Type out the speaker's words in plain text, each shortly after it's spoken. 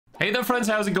Hey there friends,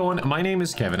 how's it going? My name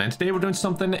is Kevin and today we're doing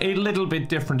something a little bit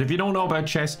different. If you don't know about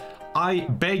chess, I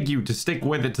beg you to stick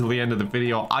with it till the end of the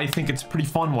video. I think it's a pretty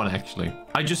fun one actually.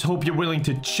 I just hope you're willing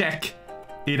to check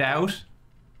it out.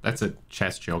 That's a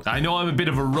chess joke. I know I'm a bit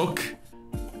of a rook.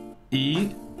 E.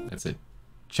 That's a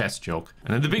chess joke.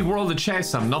 And in the big world of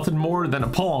chess, I'm nothing more than a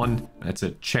pawn. That's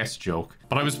a chess joke.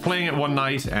 But I was playing it one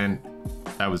night and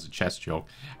that was a chess joke.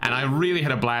 And I really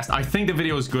had a blast. I think the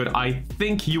video is good. I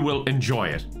think you will enjoy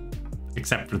it.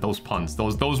 Except for those puns.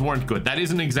 Those weren't good. That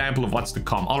is an example of what's to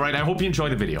come. Alright, I hope you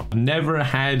enjoyed the video. I've never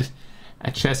had a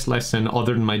chess lesson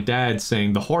other than my dad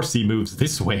saying the horsey moves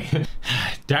this way.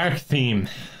 Dark theme.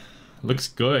 Looks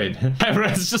good.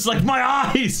 It's just like my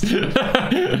eyes.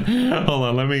 Hold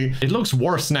on, let me... It looks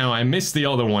worse now. I missed the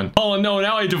other one. Oh no,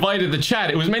 now I divided the chat.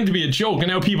 It was meant to be a joke and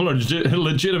now people are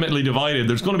legitimately divided.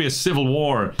 There's going to be a civil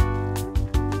war.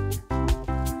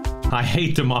 I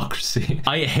hate democracy.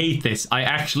 I hate this. I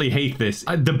actually hate this.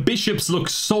 The bishops look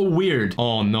so weird.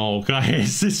 Oh no,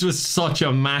 guys. This was such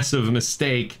a massive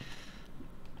mistake.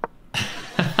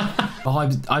 Oh,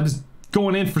 I was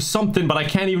going in for something, but I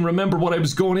can't even remember what I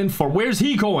was going in for. Where's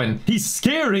he going? He's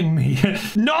scaring me.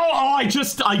 No, oh,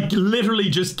 I literally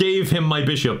just gave him my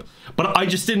bishop. But I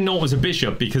just didn't know it was a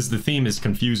bishop because the theme is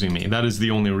confusing me. That is the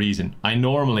only reason. I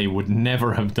normally would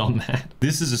never have done that.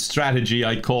 This is a strategy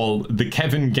I call the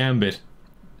Kevin Gambit.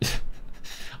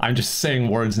 I'm just saying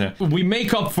words now. We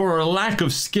make up for a lack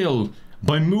of skill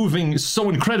by moving so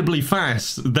incredibly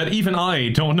fast that even I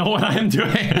don't know what I'm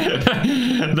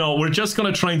doing. No, we're just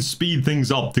gonna try and speed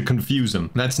things up to confuse them.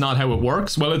 That's not how it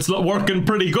works. Well, it's working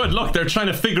pretty good. Look, they're trying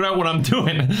to figure out what I'm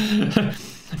doing.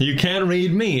 You can't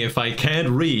read me if I can't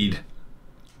read.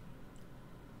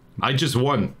 I just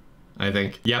won, I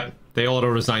think. Yep, they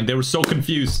auto-resigned. They were so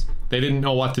confused. They didn't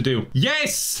know what to do.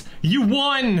 Yes! You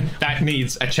won! That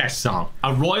needs a chess song.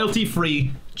 A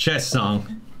royalty-free chess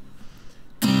song.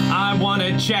 I want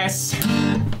a chess.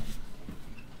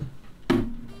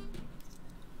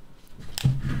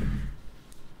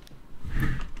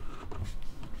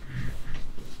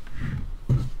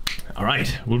 All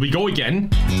right, will we go again?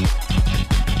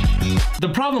 The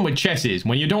problem with chess is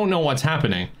when you don't know what's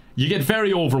happening, you get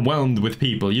very overwhelmed with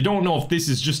people. You don't know if this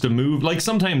is just a move. Like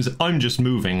sometimes I'm just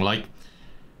moving, like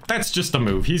that's just a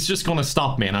move. He's just gonna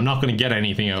stop me and I'm not gonna get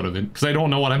anything out of it because I don't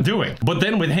know what I'm doing. But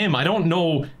then with him, I don't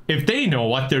know if they know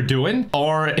what they're doing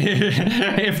or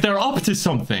if they're up to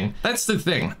something. That's the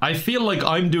thing. I feel like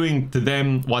I'm doing to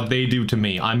them what they do to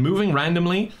me. I'm moving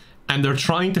randomly and they're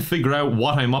trying to figure out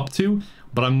what I'm up to,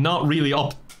 but I'm not really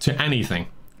up to anything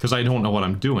because I don't know what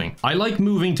I'm doing. I like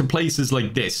moving to places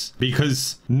like this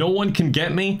because no one can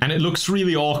get me and it looks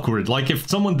really awkward. Like if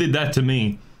someone did that to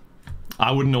me,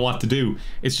 I wouldn't know what to do.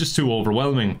 It's just too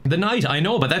overwhelming. The knight, I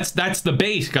know, but that's the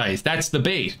bait, guys. That's the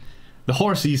bait. The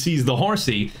horsey sees the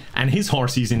horsey, and his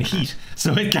horsey's in heat,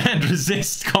 so it can't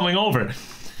resist coming over.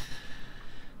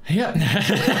 Yeah.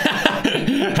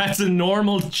 That's a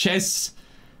normal chess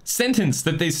sentence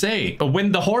that they say. But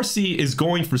when the horsey is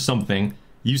going for something,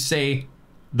 you say,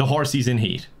 the horsey's in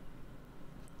heat.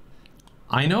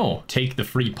 I know. Take the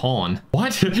free pawn.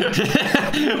 What? Where?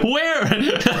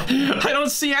 I don't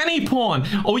see any pawn.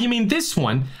 Oh, you mean this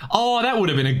one? Oh, that would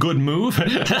have been a good move. Oh,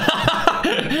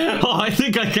 I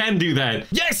think I can do that.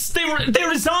 Yes, they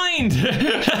resigned.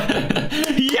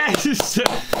 Yes.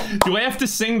 Do I have to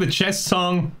sing the chess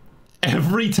song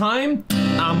every time?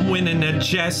 I'm winning at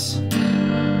chess.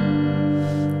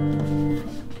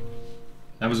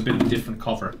 That was a bit of a different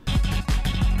cover.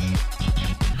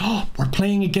 Oh, we're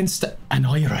playing against an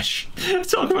Irish.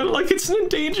 Talk about it like it's an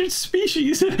endangered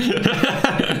species.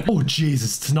 Oh,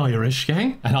 Jesus, it's an Irish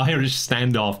gang. An Irish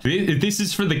standoff. This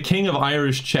is for the king of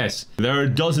Irish chess. There are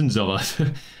dozens of us.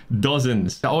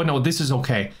 Dozens. Oh, no, this is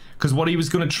okay. Because what he was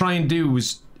going to try and do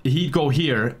was he'd go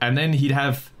here and then he'd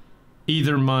have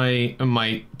either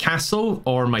my castle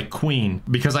or my queen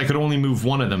because I could only move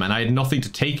one of them and I had nothing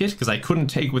to take it because I couldn't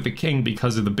take with the king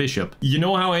because of the bishop. You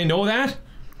know how I know that?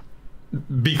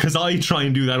 Because I try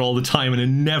and do that all the time and it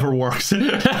never works. So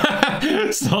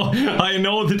I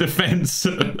know the defense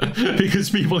because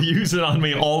people use it on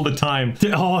me all the time.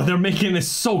 Oh, they're making this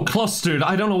so clustered.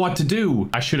 I don't know what to do.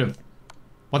 I should have...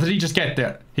 What did he just get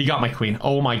there? He got my queen.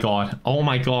 Oh my god. Oh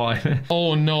my god.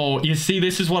 Oh no. You see,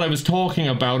 this is what I was talking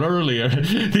about earlier.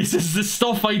 This is the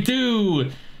stuff I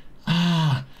do.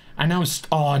 Ah. And now...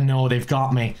 Oh no, they've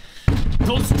got me.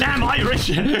 Those damn Irish!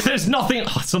 There's nothing...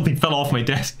 Oh, something fell off my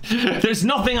desk. There's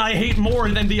nothing I hate more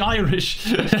than the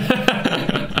Irish.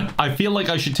 I feel like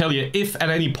I should tell you if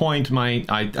at any point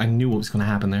I knew what was going to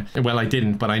happen there. Well, I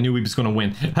didn't, but I knew he was going to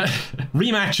win.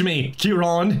 Rematch me,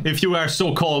 Kieran, if you are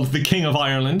so-called the King of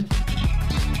Ireland.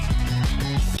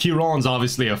 Kieran's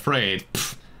obviously afraid.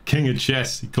 Pfft, king of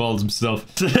chess, he calls himself.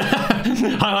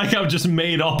 I like how I've just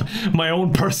made up my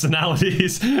own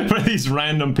personalities for these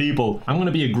random people. I'm gonna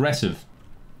be aggressive.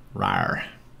 Rawr.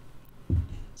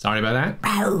 Sorry about that.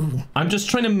 Rawr. I'm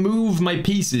just trying to move my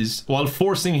pieces while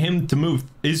forcing him to move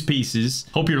his pieces.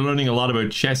 Hope you're learning a lot about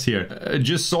chess here.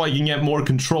 Just so I can get more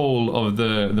control of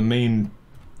the main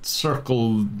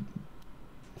circle.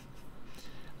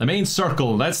 The main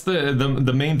circle, that's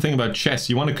the main thing about chess.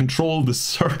 You want to control the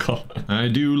circle. I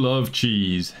do love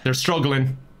cheese. They're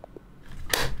struggling.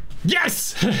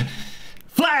 Yes!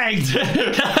 Flagged!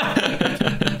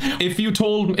 If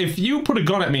you put a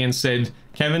gun at me and said,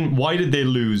 Kevin, why did they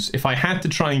lose? If I had to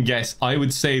try and guess, I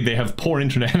would say they have poor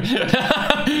internet.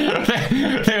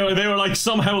 they were like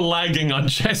somehow lagging on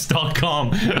chess.com.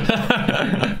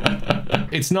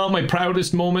 It's not my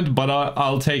proudest moment, but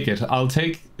I'll take it. I'll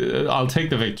take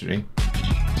the victory.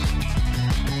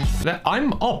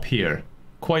 I'm up here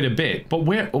quite a bit, but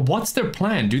what's their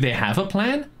plan? Do they have a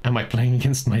plan? Am I playing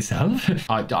against myself?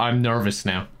 I'm nervous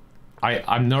now.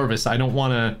 I'm nervous. I don't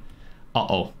want to...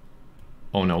 Uh-oh.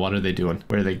 Oh no, what are they doing?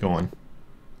 Where are they going?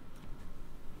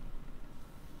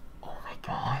 Oh my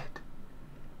god.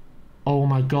 Oh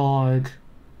my god.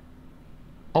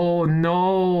 Oh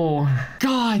no.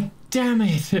 God damn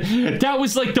it. That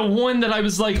was like the one that I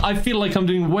was like, I feel like I'm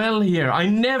doing well here. I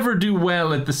never do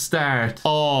well at the start.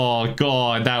 Oh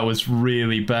god, that was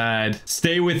really bad.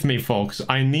 Stay with me, folks.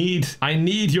 I need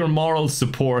your moral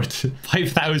support.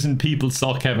 5,000 people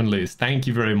saw Kevin lose. Thank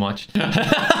you very much.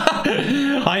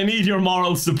 I need your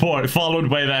moral support, followed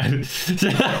by that.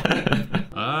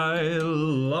 I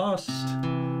lost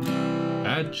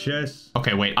at chess.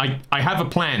 Okay, wait. I have a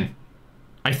plan.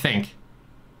 I think.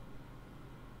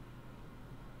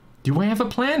 Do I have a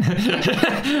plan?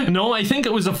 No, I think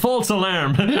it was a false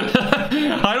alarm.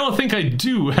 I don't think I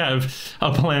do have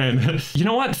a plan. You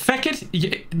know what? Feck it.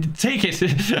 Take it.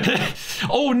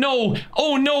 Oh no.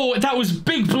 Oh no. That was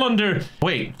big blunder.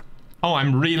 Wait. Oh,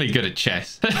 I'm really good at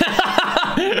chess.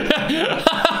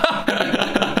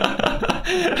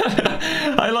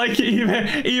 I like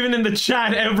even in the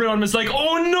chat, everyone was like,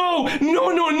 oh no,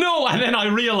 no, no, no. And then I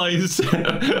realized.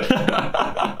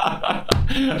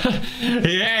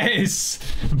 Yes,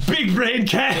 big brain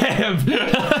Kev.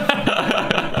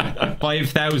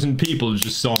 5,000 people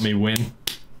just saw me win.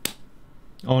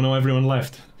 Oh no, everyone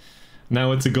left.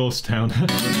 Now it's a ghost town.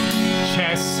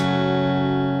 Chess.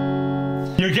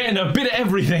 You're getting a bit of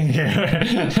everything here.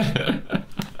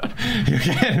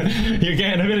 You're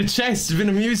getting a bit of chess, a bit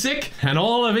of music, and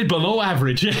all of it below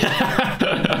average.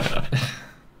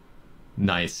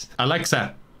 Nice.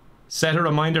 Alexa, set a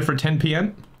reminder for 10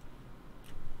 p.m.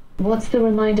 What's the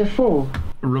reminder for?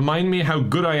 Remind me how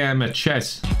good I am at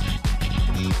chess.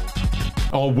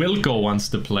 Oh, Wilco wants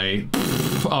to play.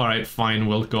 Alright, fine,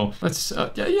 Wilco. Let's,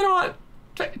 you know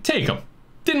what? Take him.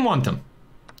 Didn't want him.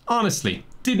 Honestly,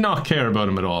 did not care about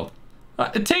him at all.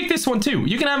 Take this one too.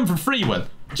 You can have him for free, Will.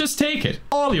 Just take it.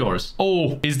 All yours.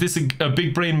 Oh, is this a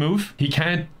big brain move? He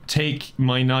can't take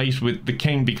my knight with the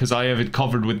king because I have it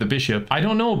covered with the bishop. I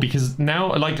don't know, because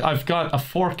now, like, I've got a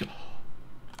fork.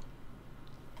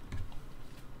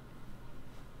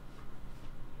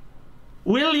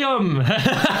 William!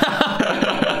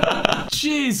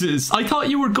 Jesus, I thought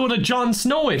you were gonna Jon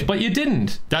Snow it, but you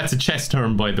didn't. That's a chess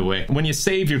term, by the way. When you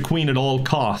save your queen at all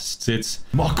costs, it's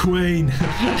my queen.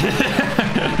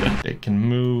 It can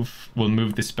move. We'll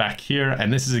move this back here,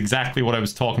 and this is exactly what I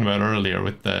was talking about earlier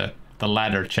with the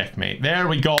ladder checkmate. There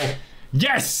we go.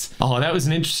 Yes! Oh, that was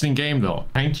an interesting game, though.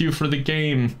 Thank you for the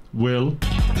game, Will.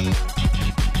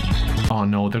 Oh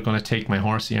no, they're gonna take my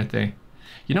horsey, aren't they?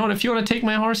 You know what, if you want to take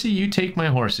my horsey, you take my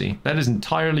horsey. That is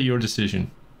entirely your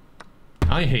decision.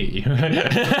 I hate you. No,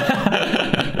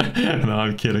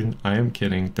 I'm kidding. I am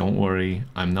kidding. Don't worry.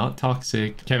 I'm not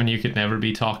toxic. Kevin, you could never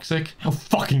be toxic. How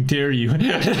fucking dare you?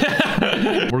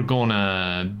 We're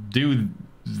gonna do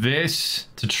this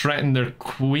to threaten their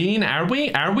queen. Are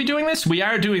we? Are we doing this? We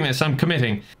are doing this. I'm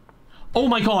committing. Oh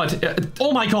my god.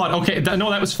 Oh my god. Okay, no,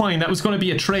 that was fine. That was going to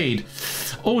be a trade.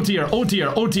 Oh dear. Oh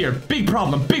dear. Oh dear. Big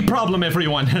problem,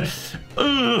 everyone.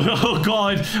 Oh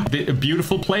god. The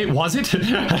beautiful play, was it?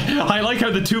 I like how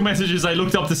the two messages I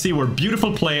looked up to see were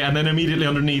beautiful play, and then immediately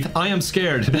underneath, I am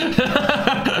scared.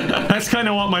 That's kind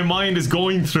of what my mind is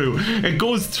going through. It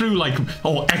goes through like,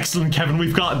 oh excellent Kevin,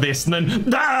 we've got this, and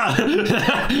then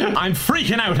I'm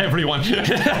freaking out, everyone.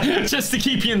 Just to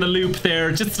keep you in the loop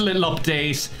there, just a little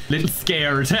update. Little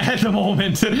scared at the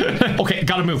moment. Okay,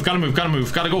 gotta move,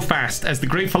 gotta go fast. As the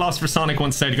great philosopher Sonic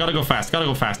once said, gotta go fast.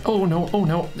 Oh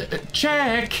no,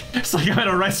 check. It's like I'm at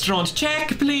a restaurant. Check,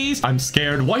 please. I'm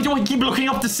scared. Why do I keep looking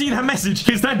up to see that message?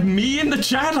 Is that me in the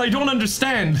chat? I don't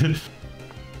understand.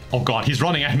 Oh god, he's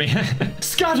running at me.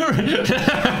 Scatter!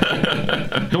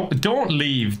 Don't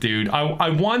leave, dude. I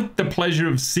want the pleasure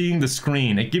of seeing the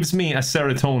screen. It gives me a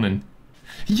serotonin.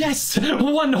 Yes!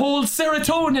 1 whole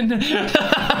serotonin!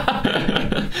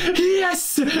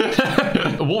 Yes!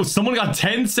 Whoa, someone got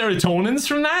 10 serotonins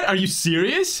from that? Are you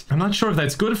serious? I'm not sure if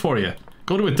that's good for you.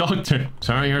 Go to a doctor.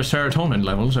 Sorry, your serotonin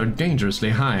levels are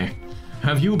dangerously high.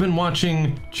 Have you been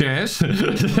watching chess?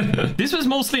 This was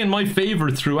mostly in my favor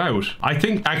throughout. I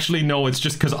think, actually, no, it's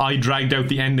just because I dragged out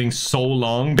the ending so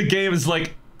long. The game is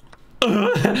like...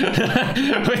 with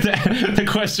the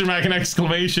question mark and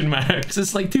exclamation mark. It's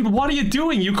just like, dude, what are you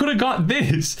doing? You could have got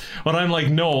this. But I'm like,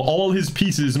 no, all his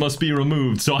pieces must be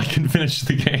removed so I can finish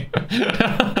the game.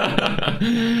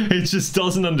 It just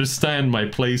doesn't understand my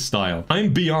play style.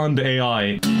 I'm beyond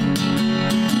AI.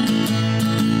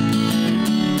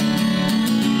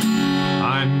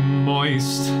 I'm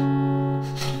moist.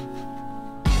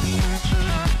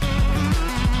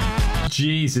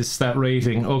 Jesus, that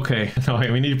rating. Okay. Okay,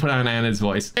 we need to put on Anna's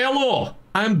voice. Hello!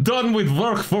 I'm done with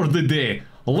work for the day.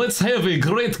 Let's have a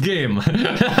great game.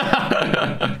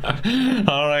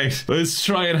 Alright, let's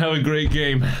try and have a great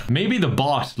game. Maybe the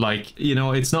bot, like, you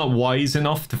know, it's not wise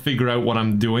enough to figure out what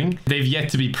I'm doing. They've yet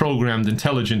to be programmed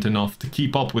intelligent enough to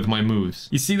keep up with my moves.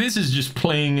 You see, this is just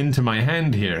playing into my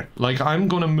hand here. Like, I'm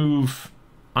gonna move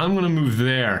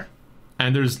there.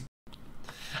 And there's...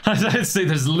 I'd say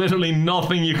there's literally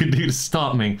nothing you can do to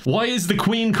stop me. Why is the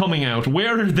queen coming out?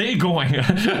 Where are they going?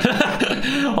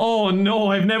 Oh no,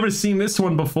 I've never seen this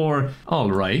one before.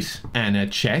 Alright, Anna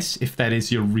Chess, if that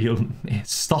is your real...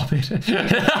 Stop it.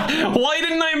 Why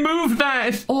didn't I move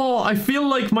that? Oh, I feel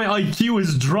like my IQ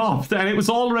has dropped and it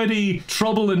was already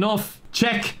trouble enough.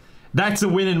 Check. That's a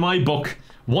win in my book.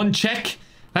 1 check.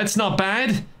 That's not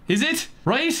bad, is it?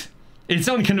 Right? It's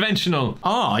unconventional.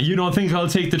 Ah, you don't think I'll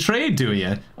take the trade, do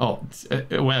you? Oh,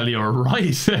 well, you're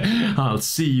right. I'll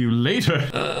see you later.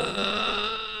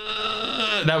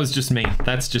 That was just me.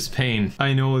 That's just pain.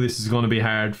 I know this is going to be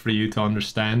hard for you to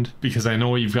understand because I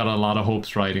know you've got a lot of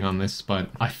hopes riding on this, but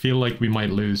I feel like we might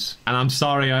lose. And I'm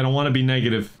sorry, I don't want to be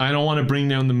negative. I don't want to bring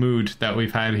down the mood that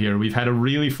we've had here. We've had a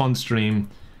really fun stream,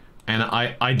 and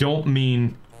I don't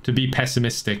mean to be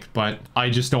pessimistic, but I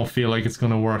just don't feel like it's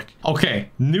gonna work. Okay,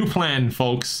 new plan,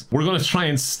 folks. We're gonna try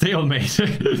and stalemate.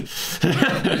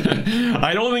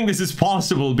 I don't think this is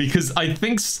possible because I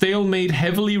think stalemate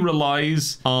heavily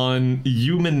relies on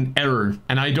human error,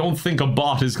 and I don't think a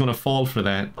bot is gonna fall for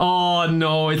that. Oh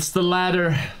no, it's the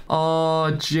ladder. Oh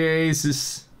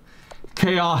Jesus.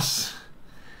 Chaos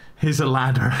is a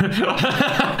ladder.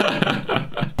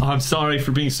 I'm sorry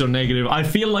for being so negative. I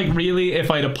feel like really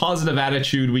if I had a positive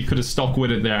attitude we could have stuck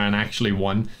with it there and actually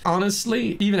won.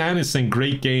 Honestly, even Anna's saying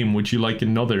great game, would you like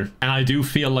another? And I do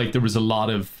feel like there was a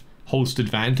lot of host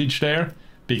advantage there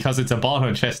because it's a bot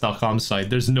on chess.com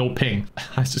site. There's no ping.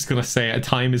 I was just gonna say a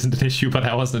time isn't an issue, but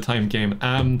that wasn't a time game.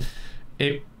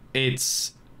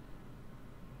 It's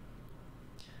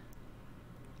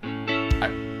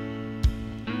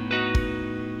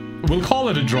we'll call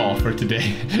it a draw for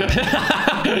today.